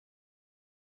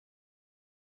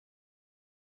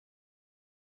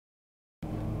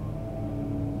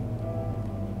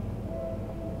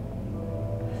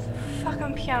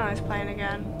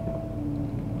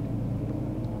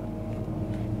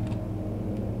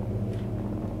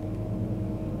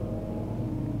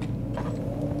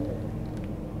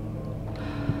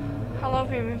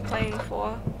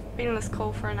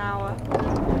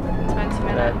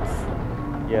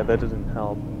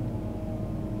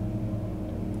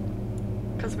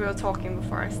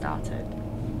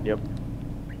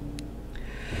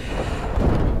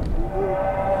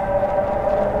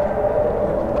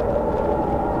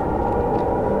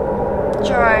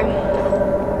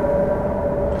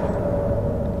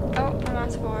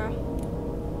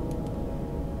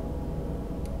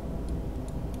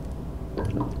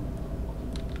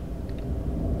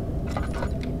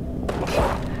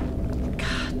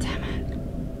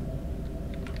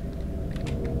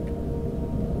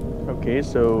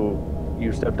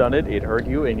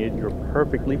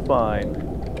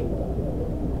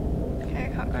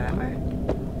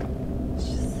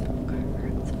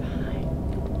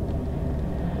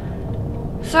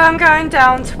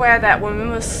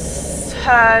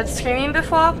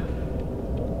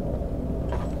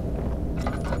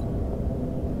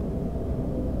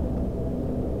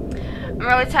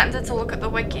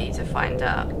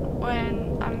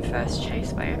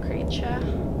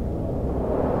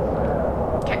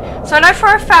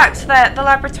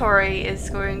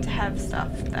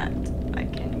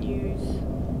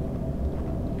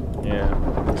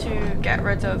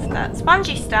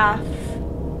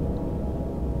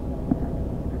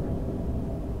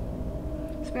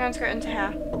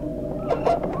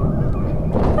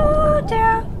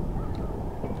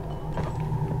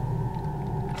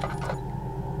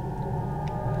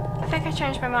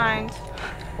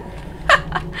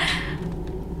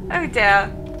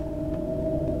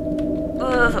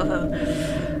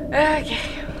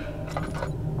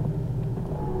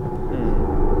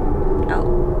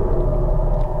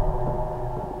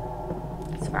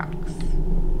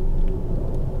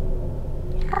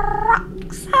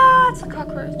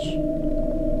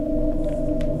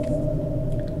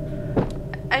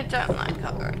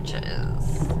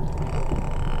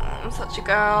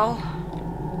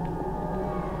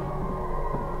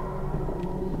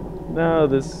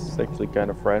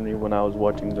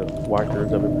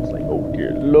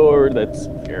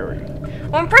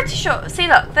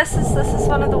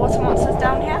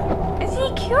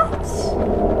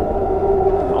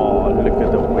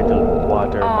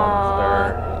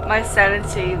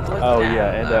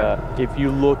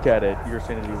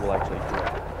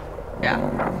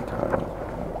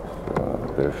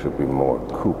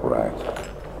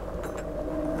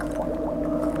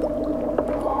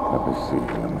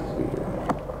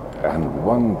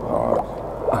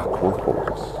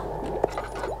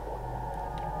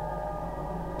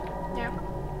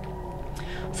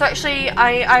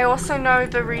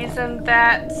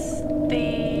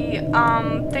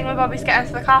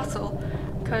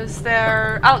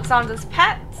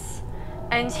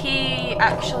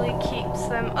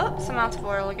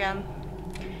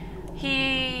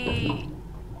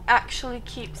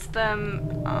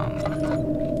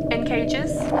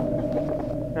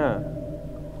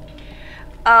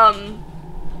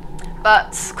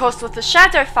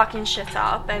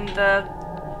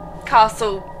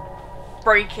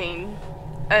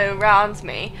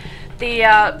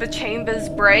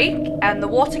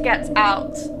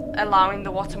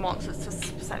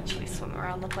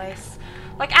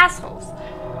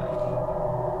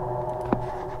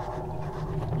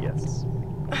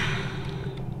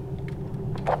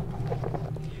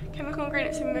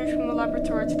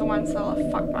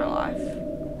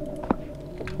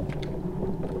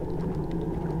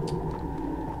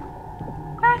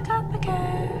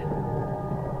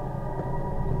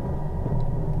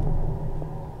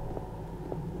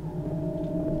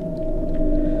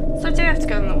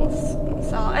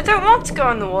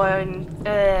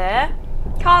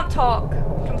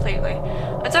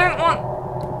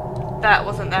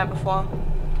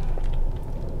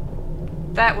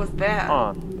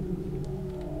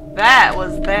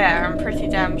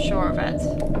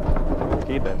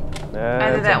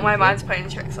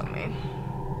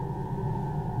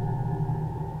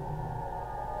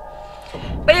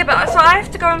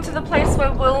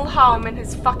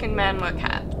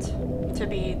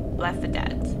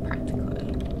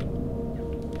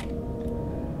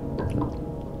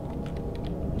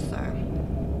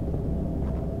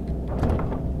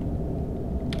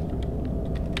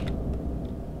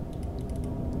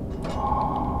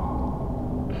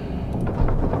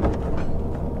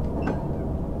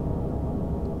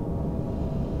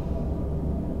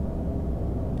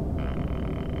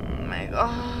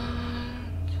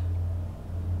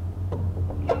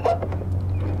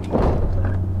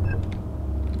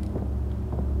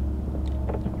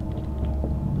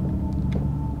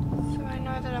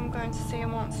going to see a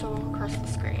monster walk across the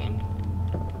screen.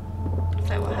 Is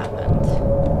that what happened?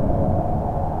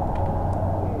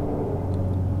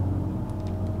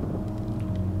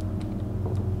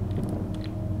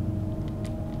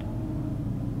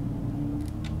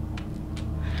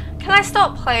 Can I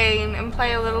stop playing and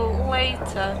play a little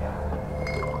later?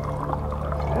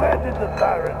 Where did the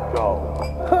Baron go?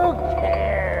 Who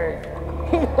cares?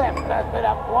 He left us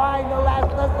enough wine to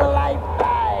last us a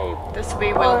lifetime. This will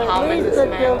be Wilhelm and his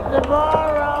Until men.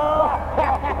 tomorrow.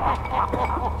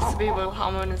 This will be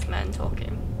Wilhelm and his men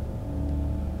talking.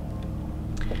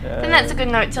 I think that's a good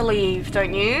note to leave,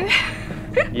 don't you?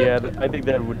 Yeah, I think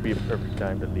that would be a perfect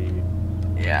time to leave.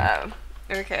 Yeah.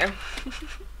 Okay.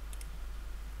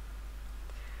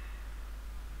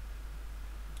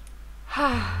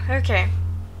 Okay.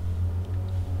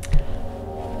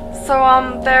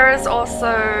 So there is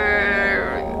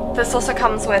also, this also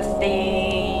comes with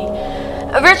the,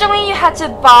 originally you had to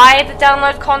buy the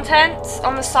download content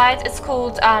on the site. It's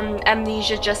called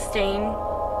Amnesia Justine.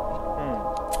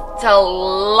 It's a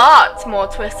lot more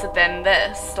twisted than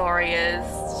this story is,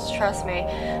 trust me.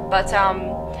 But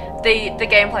the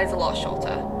gameplay is a lot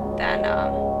shorter than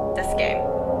this game.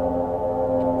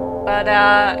 But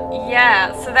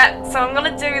yeah, so I'm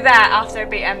gonna do that after I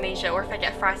beat Amnesia, or if I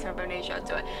get frightened of Amnesia, I'll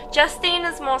do it. Justine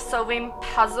is more solving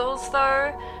puzzles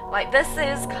though. Like this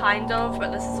is kind of,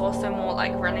 but this is also more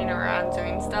like running around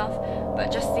doing stuff.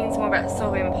 But Justine's more about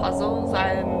solving puzzles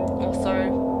and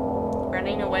also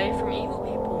running away from evil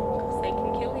people because they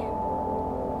can kill you.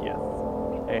 Yes.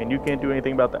 And you can't do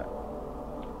anything about that.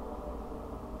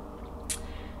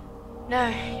 No,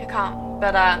 you can't.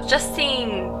 But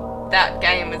Justine, that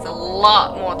game is a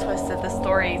lot more twisted. The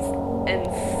story's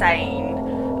insane.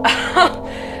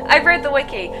 I've read the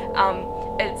wiki.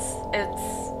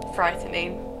 It's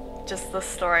frightening. Just the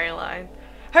storyline.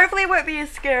 Hopefully it won't be as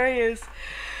scary as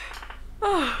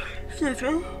excuse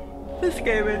me, this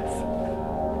game is.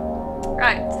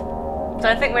 Right. So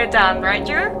I think we're done, right,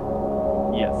 Drew?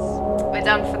 Yes. We're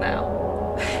done for now.